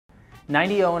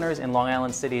90 owners in Long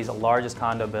Island City's largest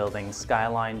condo building,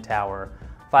 Skyline Tower,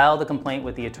 filed a complaint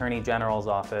with the Attorney General's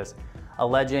office,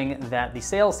 alleging that the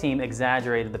sales team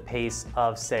exaggerated the pace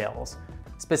of sales.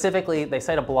 Specifically, they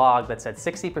cite a blog that said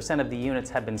 60% of the units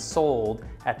had been sold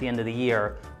at the end of the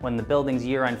year, when the building's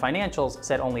year-end financials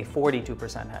said only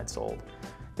 42% had sold.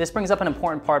 This brings up an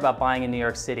important part about buying in New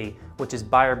York City, which is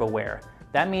buyer beware.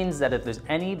 That means that if there's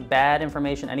any bad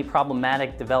information, any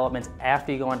problematic developments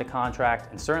after you go into contract,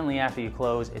 and certainly after you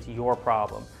close, it's your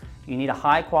problem. You need a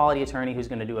high-quality attorney who's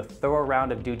going to do a thorough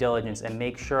round of due diligence and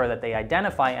make sure that they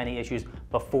identify any issues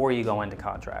before you go into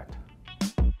contract.